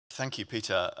Thank you,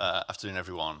 Peter. Afternoon,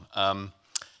 everyone.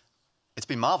 It's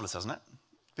been marvellous, hasn't it?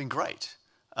 It's been great.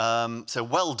 So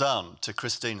well done to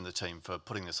Christine and the team for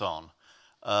putting this on.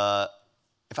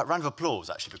 In fact, round of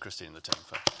applause, actually, for Christine and the team.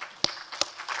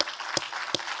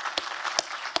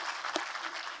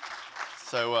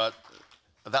 So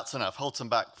that's enough. Hold some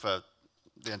back for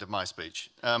the end of my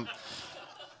speech.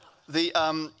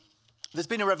 There's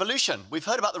been a revolution. We've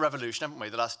heard about the revolution, haven't we,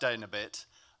 the last day and a bit.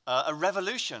 A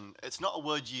revolution, it's not a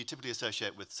word you typically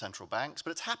associate with central banks, but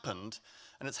it's happened,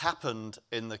 and it's happened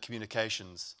in the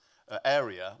communications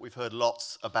area. We've heard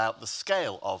lots about the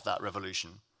scale of that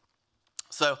revolution.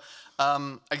 So,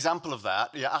 example of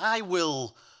that, yeah, I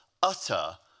will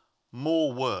utter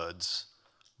more words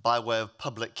by way of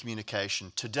public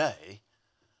communication today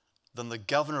than the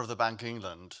governor of the Bank of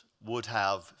England would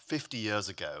have 50 years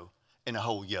ago in a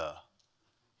whole year.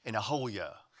 In a whole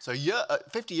year. So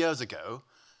 50 years ago,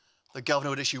 the governor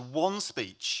would issue one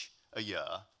speech a year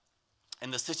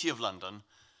in the City of London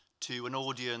to an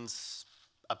audience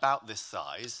about this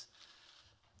size,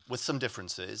 with some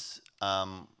differences.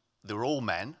 They were all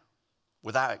men,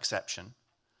 without exception.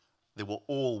 They were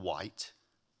all white.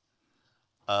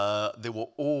 They were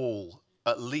all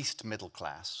at least middle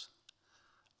class.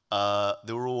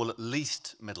 They were all at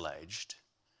least middle-aged,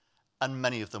 and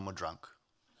many of them were drunk.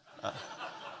 And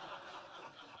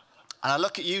I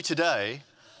look at you today,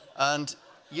 and,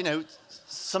 you know,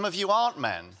 some of you aren't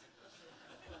men.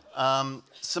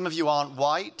 Some of you aren't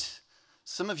white.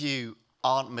 Some of you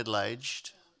aren't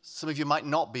middle-aged. Some of you might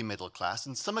not be middle class.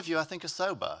 And some of you, I think, are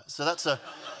sober. So that's I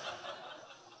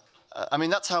mean,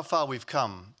 that's how far we've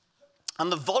come. And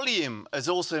the volume is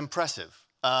also impressive.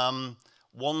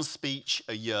 One speech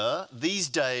a year. These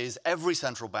days, every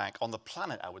central bank on the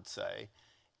planet, I would say,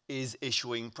 is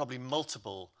issuing probably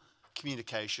multiple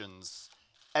communications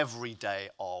every day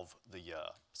of the year.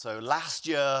 So last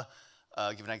year,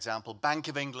 give an example, Bank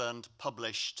of England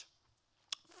published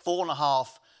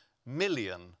 4.5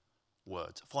 million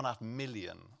words, 4.5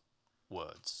 million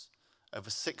words, over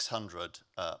 600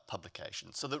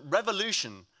 publications. So the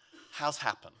revolution has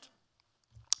happened,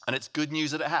 and it's good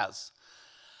news that it has.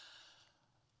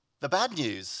 The bad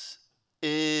news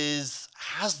is,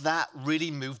 has that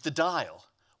really moved the dial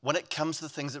when it comes to the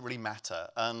things that really matter?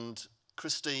 And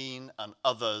Christine and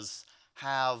others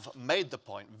have made the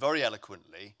point very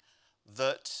eloquently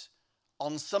that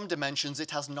on some dimensions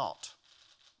it has not.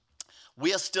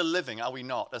 We are still living, are we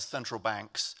not, as central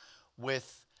banks,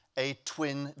 with a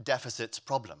twin deficits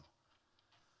problem.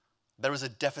 There is a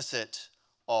deficit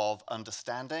of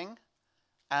understanding,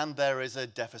 and there is a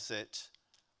deficit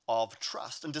of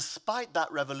trust. And despite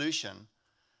that revolution,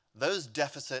 those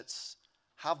deficits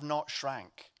have not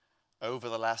shrank over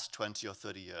the last 20 or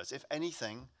 30 years. If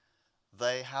anything,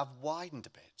 they have widened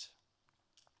a bit.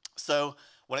 So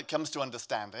when it comes to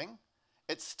understanding,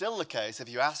 it's still the case, if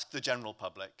you ask the general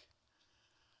public,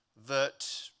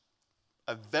 that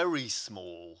a very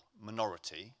small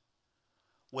minority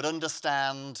would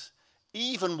understand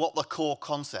even what the core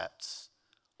concepts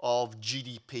of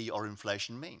GDP or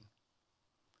inflation mean.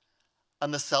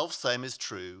 And the self-same is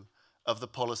true of the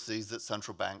policies that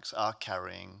central banks are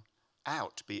carrying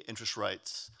out, be it interest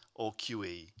rates or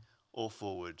QE or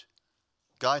forward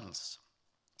guidance.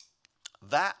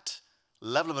 That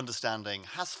level of understanding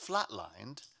has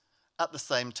flatlined at the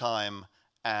same time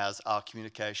as our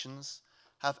communications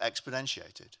have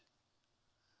exponentiated.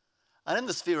 And in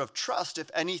the sphere of trust, if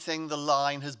anything, the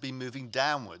line has been moving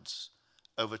downwards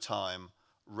over time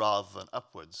rather than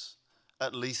upwards,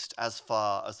 at least as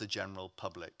far as the general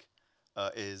public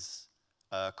is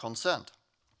concerned.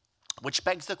 Which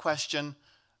begs the question,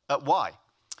 why?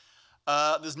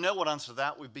 There's no one answer to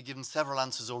that. We've been given several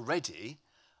answers already.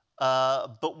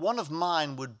 But one of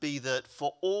mine would be that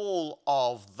for all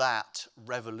of that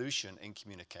revolution in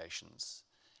communications,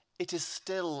 it is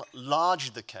still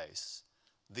largely the case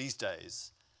these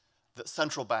days that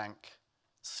central bank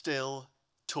still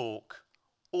talk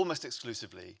almost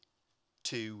exclusively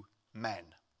to men.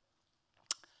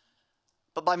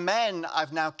 But by men,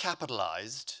 I've now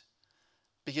capitalized,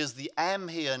 because the M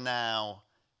here now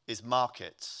is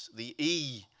markets, the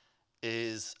E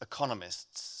is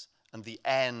economists, and the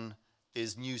N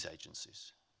is news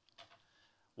agencies.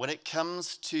 When it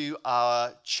comes to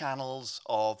our channels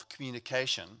of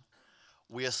communication,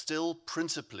 we are still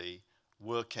principally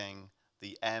working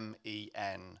the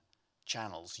MEN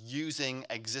channels, using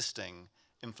existing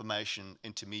information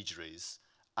intermediaries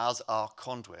as our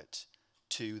conduit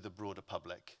to the broader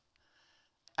public.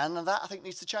 And that, I think,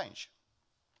 needs to change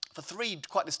for three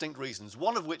quite distinct reasons,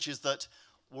 one of which is that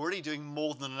we're already doing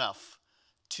more than enough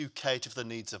to cater for the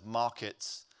needs of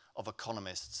markets of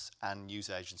economists and news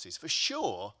agencies. For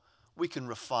sure, we can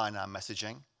refine our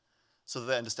messaging so that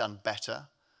they understand better,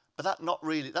 but that's not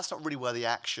really where the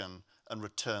action and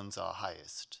returns are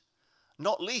highest.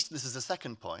 Not least, this is the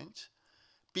second point,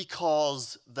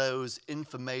 because those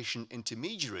information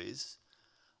intermediaries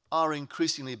are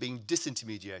increasingly being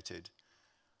disintermediated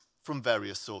from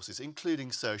various sources,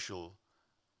 including social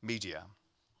media.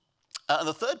 And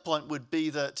the third point would be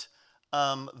that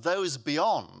those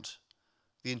beyond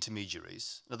the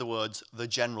intermediaries, in other words, the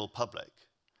general public,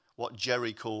 what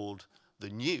Jerry called the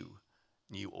new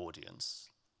audience,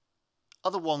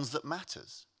 are the ones that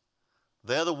matters.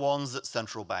 They're the ones that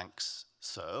central banks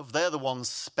serve. They're the ones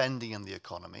spending in the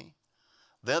economy.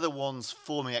 They're the ones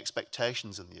forming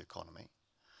expectations in the economy.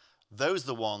 Those are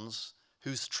the ones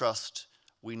whose trust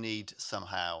we need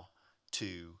somehow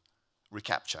to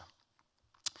recapture.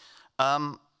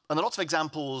 And there are lots of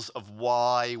examples of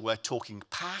why we're talking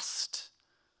past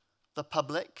the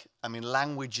public. I mean,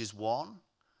 language is one.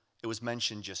 It was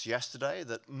mentioned just yesterday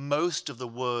that most of the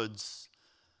words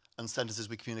and sentences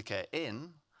we communicate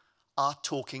in are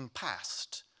talking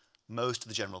past most of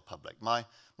the general public. My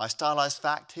stylized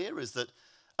fact here is that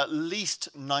at least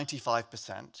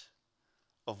 95%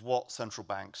 of what central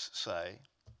banks say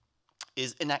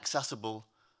is inaccessible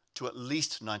to at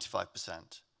least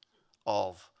 95%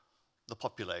 of the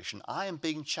population. I am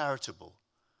being charitable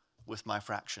with my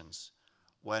fractions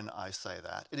when I say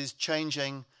that. It is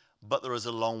changing, but there is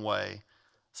a long way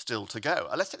still to go.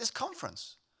 Let's take this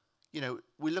conference. You know,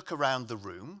 we look around the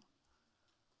room.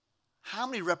 How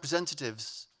many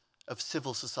representatives of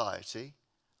civil society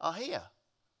are here?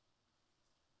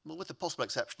 Well, with the possible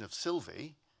exception of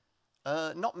Sylvie,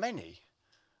 not many.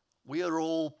 We are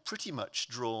all pretty much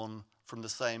drawn from the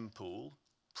same pool,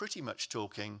 pretty much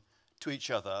talking to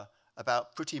each other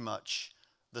about pretty much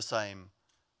the same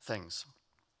things.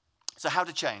 So how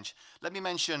to change? Let me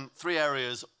mention 3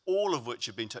 areas, all of which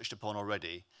have been touched upon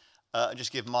already, and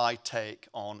just give my take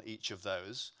on each of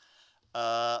those.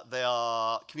 They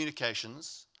are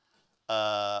communications,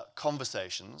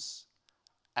 conversations,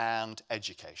 and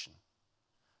education,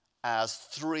 as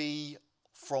 3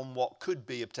 from what could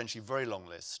be a potentially very long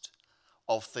list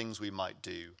of things we might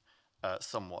do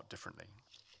somewhat differently.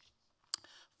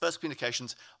 First,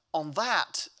 communications. On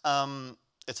that,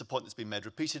 it's a point that's been made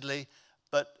repeatedly,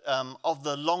 but of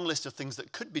the long list of things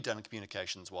that could be done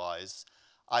communications-wise,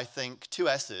 I think 2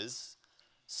 S's,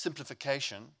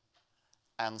 simplification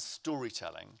and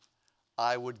storytelling,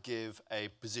 I would give a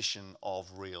position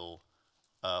of real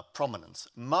prominence.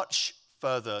 Much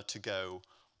further to go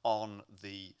on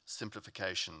the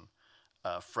simplification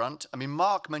front. I mean,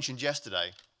 Mark mentioned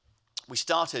yesterday, we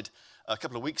started a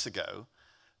couple of weeks ago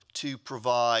to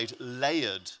provide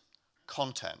layered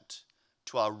content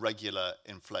to our regular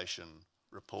inflation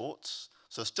reports.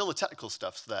 So still the technical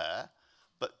stuff's there,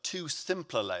 but 2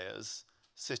 simpler layers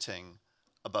sitting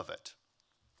above it.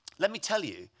 Let me tell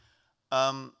you,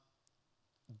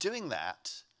 doing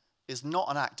that is not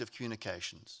an act of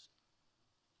communications.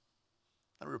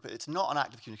 Let me repeat, it's not an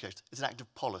act of communications, it's an act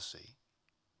of policy.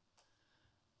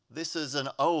 This is an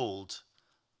old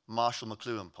Marshall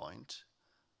McLuhan point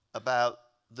about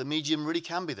the medium really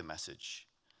can be the message.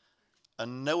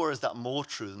 And nowhere is that more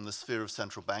true than the sphere of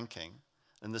central banking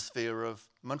and the sphere of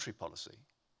monetary policy.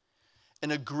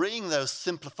 In agreeing those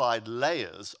simplified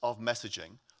layers of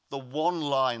messaging, the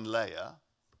one-line layer,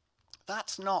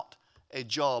 that's not a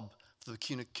job for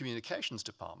the communications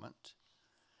department.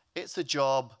 It's a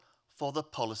job for the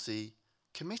policy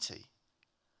committee.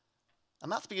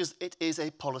 And that's because it is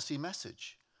a policy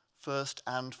message, first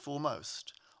and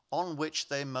foremost, on which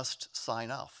they must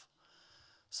sign off.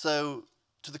 So,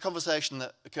 to the conversation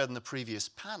that occurred in the previous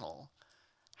panel,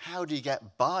 how do you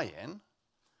get buy-in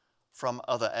from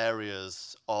other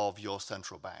areas of your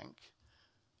central bank?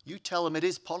 You tell them it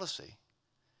is policy.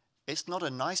 It's not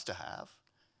a nice to have,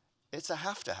 it's a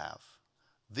have to have.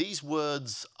 These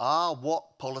words are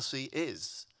what policy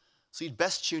is. So you'd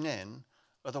best tune in,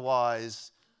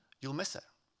 otherwise you'll miss it.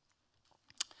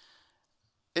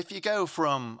 If you go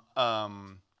from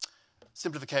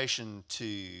simplification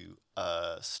to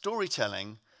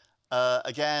storytelling,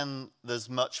 again, there's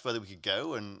much further we could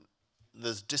go, and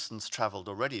there's distance traveled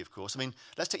already, of course. I mean,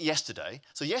 let's take yesterday.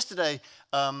 So yesterday,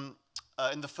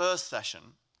 in the first session,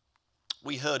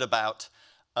 we heard about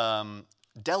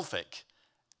Delphic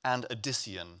and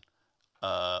Odyssean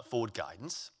forward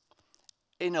guidance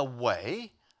in a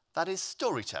way that is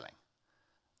storytelling,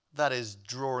 that is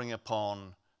drawing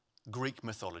upon Greek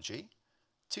mythology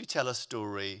to tell a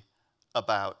story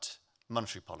about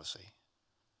monetary policy.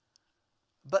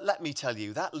 But let me tell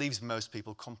you, that leaves most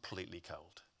people completely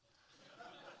cold.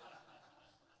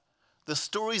 The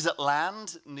stories that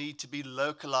land need to be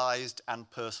localized and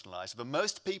personalized. For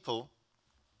most people,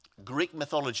 Greek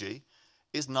mythology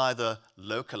is neither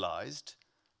localized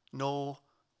nor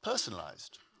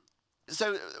personalized.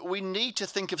 So we need to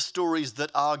think of stories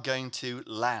that are going to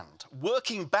land,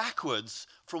 working backwards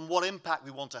from what impact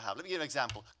we want to have. Let me give you an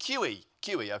example. QE,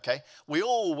 okay? We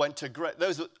all went to great,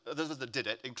 those of us that did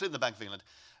it, including the Bank of England,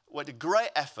 went to great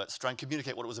efforts to try and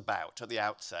communicate what it was about at the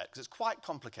outset, because it's quite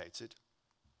complicated.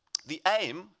 The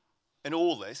aim in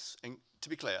all this, to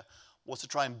be clear, was to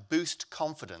try and boost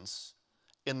confidence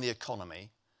in the economy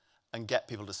and get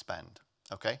people to spend.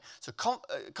 Okay, so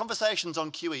conversations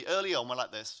on QE early on were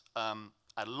like this. I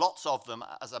had lots of them,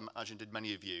 as I imagine did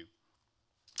many of you.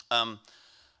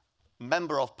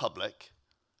 Member of public,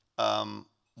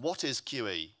 what is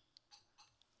QE?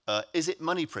 Is it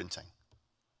money printing?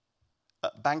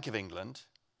 Bank of England,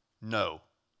 no.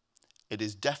 It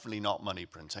is definitely not money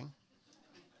printing.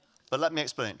 But let me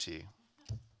explain it to you.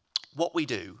 What we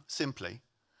do, simply,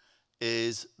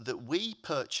 is that we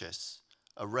purchase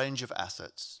a range of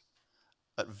assets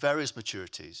at various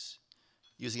maturities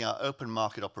using our open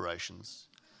market operations,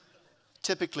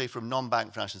 typically from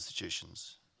non-bank financial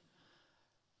institutions,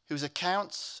 whose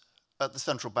accounts at the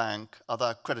central bank are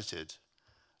then credited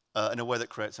in a way that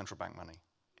creates central bank money.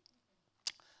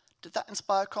 Did that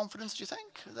inspire confidence, do you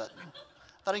think?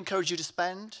 That encourage you to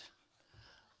spend?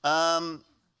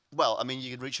 Well, I mean,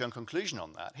 you could reach your own conclusion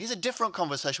on that. Here's a different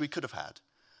conversation we could have had.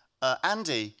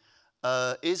 Andy,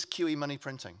 is QE money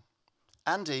printing?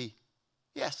 Andy,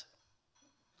 yes,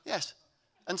 yes,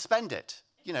 and spend it,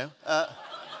 you know.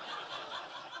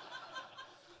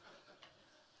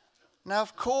 Now,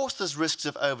 of course, there's risks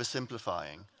of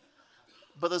oversimplifying,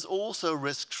 but there's also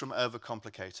risks from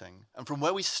overcomplicating. And from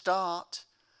where we start,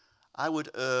 I would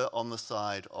err on the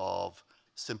side of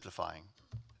simplifying.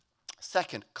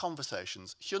 Second,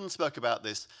 conversations. Hyun spoke about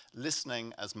this,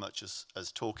 listening as much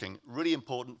as talking. Really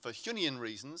important for Jungian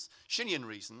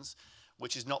reasons,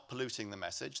 which is not polluting the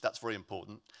message. That's very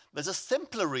important. There's a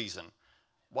simpler reason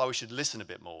why we should listen a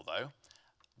bit more, though.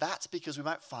 That's because we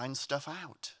might find stuff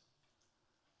out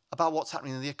about what's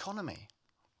happening in the economy.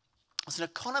 As an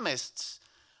economist,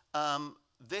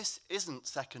 this isn't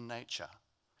second nature.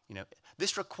 You know,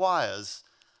 this requires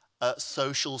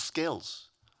social skills,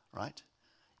 right?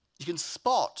 You can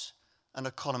spot an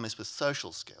economist with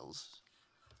social skills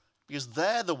because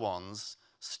they're the ones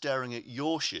staring at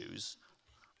your shoes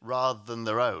rather than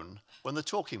their own when they're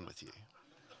talking with you.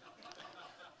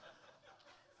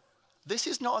 This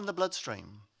is not in the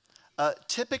bloodstream.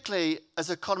 Typically, as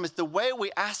economists, the way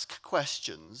we ask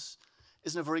questions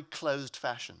is in a very closed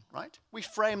fashion, right? We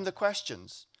frame the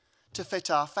questions to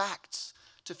fit our facts,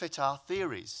 to fit our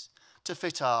theories, to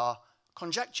fit our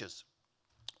conjectures.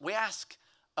 We ask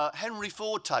Henry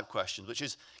Ford type questions, which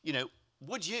is, you know,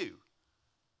 would you,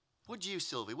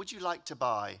 Sylvie, would you like to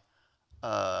buy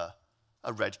a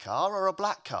red car or a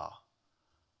black car?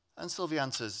 And Sylvie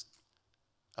answers,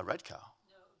 a red car.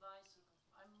 No, a bicycle.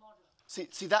 I'm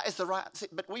modern. See, that is the right,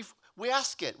 but we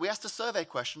ask it. We ask the survey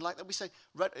question like that. We say,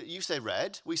 red, you say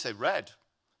red, we say red.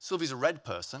 Sylvie's a red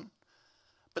person.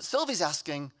 But Sylvie's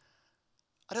asking,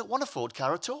 I don't want a Ford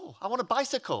car at all. I want a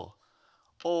bicycle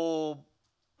or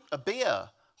a beer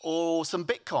or some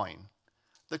Bitcoin.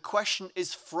 The question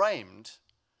is framed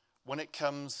when it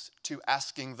comes to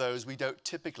asking those we don't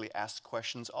typically ask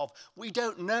questions of. We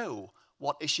don't know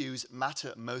what issues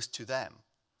matter most to them.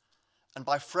 And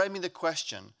by framing the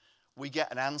question, we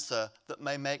get an answer that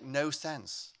may make no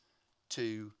sense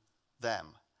to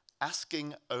them.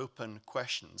 Asking open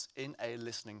questions in a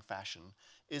listening fashion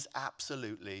is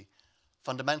absolutely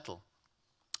fundamental.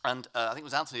 And I think it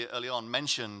was Anthony early on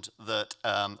mentioned that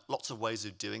lots of ways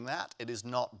of doing that. It is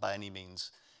not by any means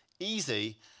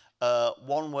easy.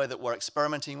 One way that we're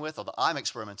experimenting with, or that I'm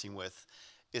experimenting with,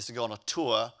 is to go on a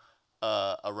tour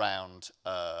around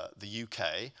the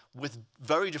UK with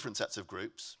very different sets of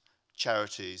groups,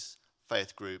 charities,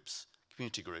 faith groups,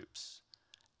 community groups,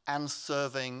 and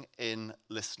serving in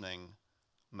listening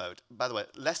mode. By the way,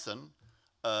 lesson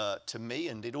to me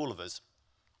and indeed all of us,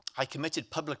 I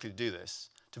committed publicly to do this,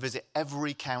 to visit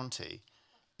every county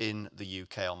in the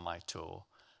UK on my tour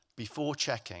before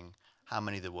checking how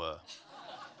many there were.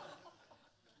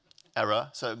 Error,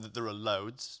 so there are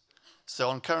loads. So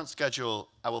on current schedule,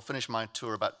 I will finish my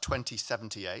tour about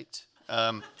 2078.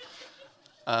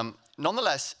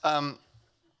 Nonetheless,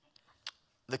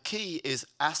 the key is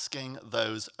asking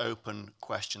those open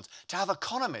questions. To have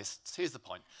economists, here's the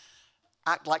point,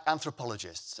 act like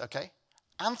anthropologists, okay?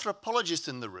 Anthropologists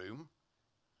in the room,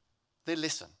 they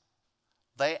listen.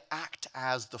 They act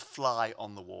as the fly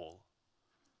on the wall.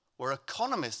 Where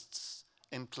economists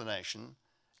inclination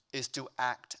is to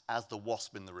act as the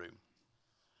wasp in the room.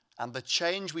 And the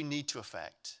change we need to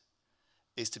effect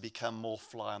is to become more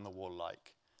fly on the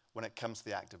wall-like when it comes to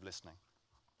the act of listening.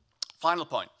 Final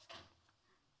point.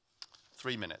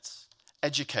 3 minutes.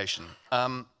 Education.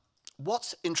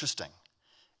 What's interesting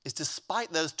is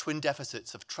despite those twin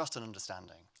deficits of trust and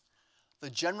understanding, the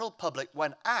general public,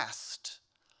 when asked,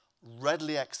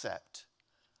 readily accept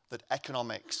that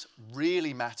economics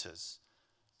really matters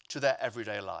to their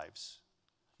everyday lives.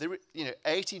 They,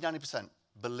 80, 90%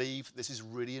 believe this is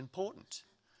really important.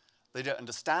 They don't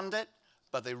understand it,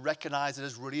 but they recognize it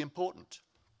as really important.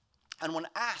 And when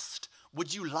asked,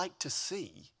 would you like to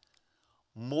see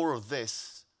more of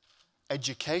this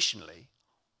educationally,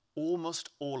 almost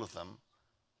all of them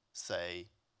say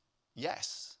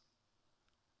yes.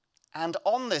 And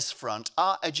on this front,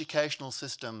 our educational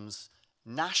systems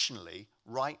nationally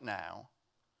right now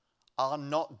are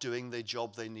not doing the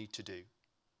job they need to do.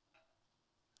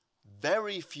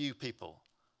 Very few people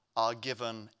are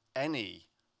given any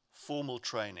formal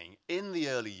training in the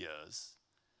early years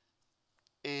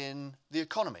in the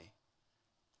economy,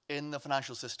 in the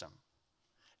financial system,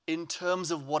 in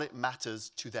terms of what it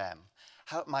matters to them,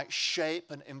 how it might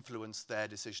shape and influence their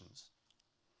decisions.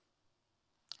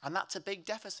 And that's a big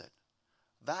deficit.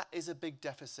 That is a big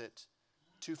deficit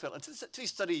to fill. And to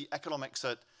study economics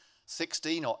at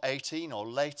 16 or 18 or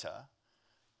later,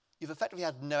 you've effectively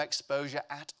had no exposure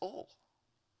at all.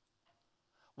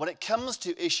 When it comes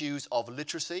to issues of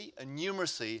literacy and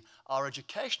numeracy, our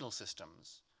educational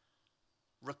systems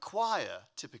require,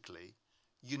 typically,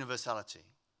 universality.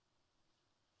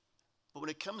 But when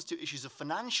it comes to issues of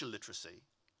financial literacy,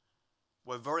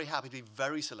 we're very happy to be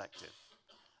very selective.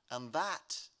 And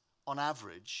that, on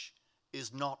average,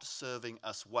 is not serving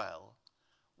us well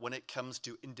when it comes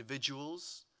to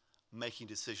individuals making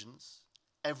decisions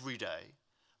every day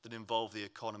that involve the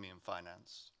economy and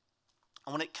finance.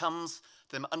 And when it comes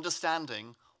to them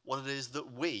understanding what it is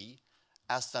that we,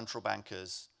 as central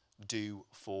bankers, do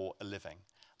for a living.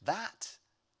 That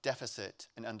deficit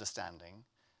in understanding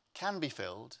can be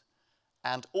filled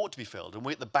and ought to be filled. And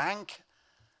we at the bank,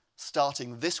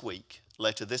 starting this week,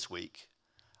 later this week,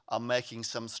 are making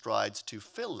some strides to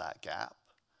fill that gap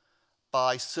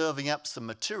by serving up some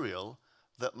material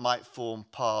that might form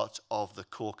part of the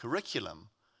core curriculum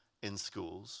in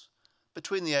schools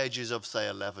between the ages of, say,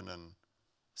 11 and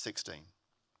 16.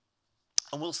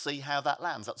 And we'll see how that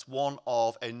lands. That's one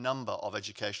of a number of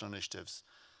educational initiatives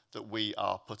that we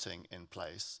are putting in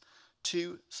place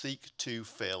to seek to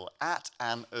fill at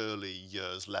an early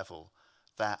years level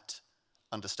that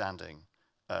understanding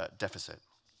deficit.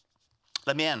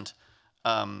 Let me end,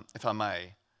 if I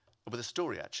may, with a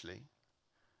story, actually.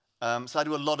 So I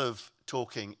do a lot of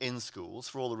talking in schools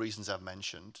for all the reasons I've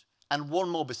mentioned, and one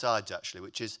more besides, actually,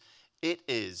 which is it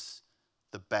is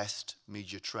the best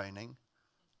media training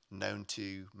known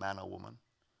to man or woman.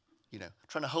 You know,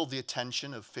 trying to hold the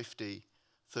attention of 50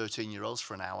 13-year-olds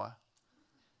for an hour.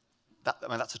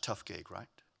 That's a tough gig, right?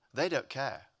 They don't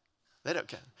care. They don't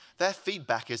care. Their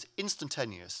feedback is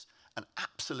instantaneous and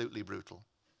absolutely brutal.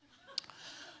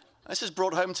 This is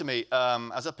brought home to me. I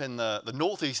was up in the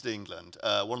northeast of England,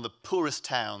 one of the poorest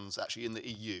towns actually in the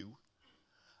EU.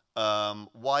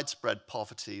 Widespread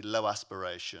poverty, low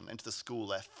aspiration. Into the school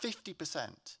there,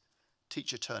 50%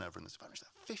 teacher turnover in this environment.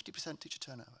 50% teacher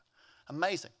turnover.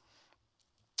 Amazing.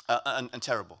 And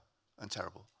terrible. And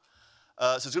terrible.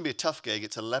 So it's going to be a tough gig.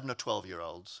 It's 11 or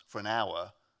 12-year-olds for an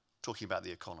hour talking about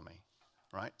the economy,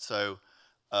 right? So,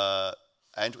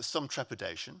 and with some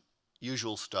trepidation,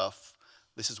 usual stuff.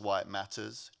 This is why it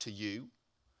matters to you.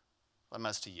 What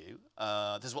matters to you.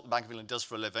 This is what the Bank of England does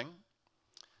for a living.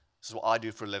 This is what I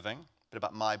do for a living. A bit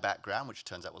about my background, which it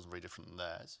turns out wasn't very different than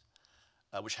theirs,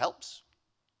 which helps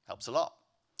a lot.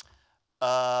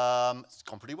 It's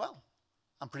gone pretty well.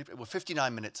 We're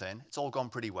 59 minutes in. It's all gone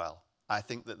pretty well. I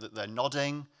think that they're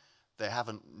nodding. They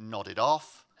haven't nodded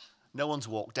off. No one's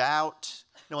walked out.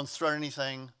 No one's thrown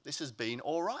anything. This has been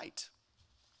all right.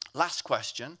 Last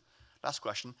question.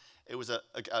 It was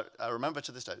I remember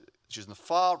to this day, she was in the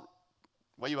far,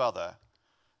 where you are there.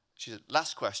 She said,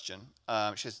 last question.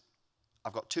 She says,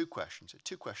 I've got 2 questions.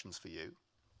 2 questions for you.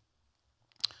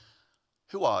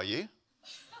 Who are you?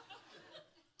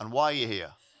 And why are you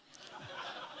here?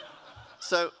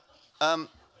 So,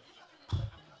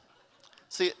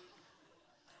 see,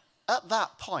 at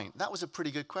that point, that was a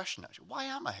pretty good question, actually. Why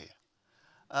am I here?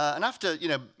 And after,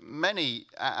 many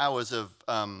hours of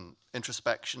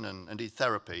introspection and indeed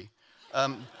therapy,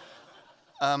 it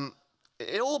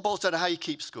all boils down to how you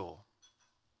keep score.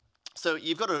 So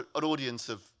you've got an audience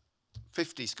of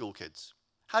 50 school kids.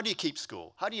 How do you keep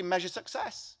score? How do you measure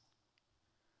success?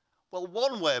 Well,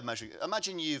 one way of measuring it,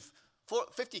 imagine you've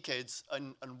 50 kids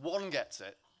and one gets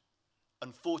it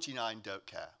and 49 don't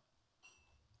care.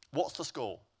 What's the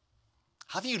score?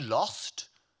 Have you lost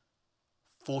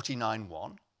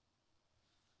 49-1?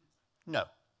 No,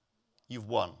 you've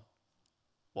won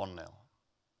 1-0.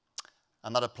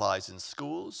 And that applies in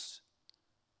schools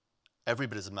every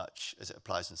bit as much as it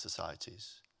applies in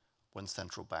societies when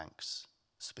central banks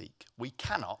speak. We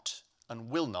cannot and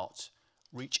will not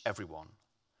reach everyone.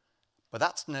 But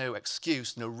that's no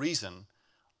excuse, no reason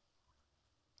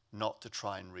not to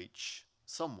try and reach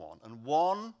someone. And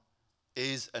one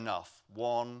is enough.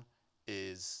 One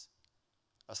is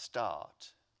a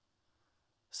start.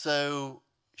 So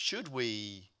should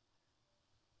we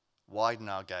widen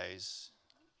our gaze?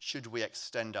 Should we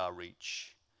extend our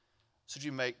reach? Should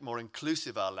we make more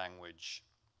inclusive our language?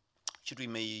 Should we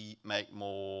make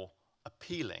more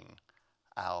appealing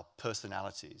our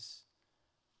personalities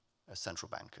as central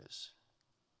bankers?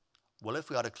 Well, if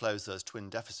we are to close those twin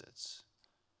deficits,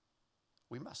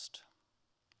 we must.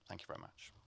 Thank you very much.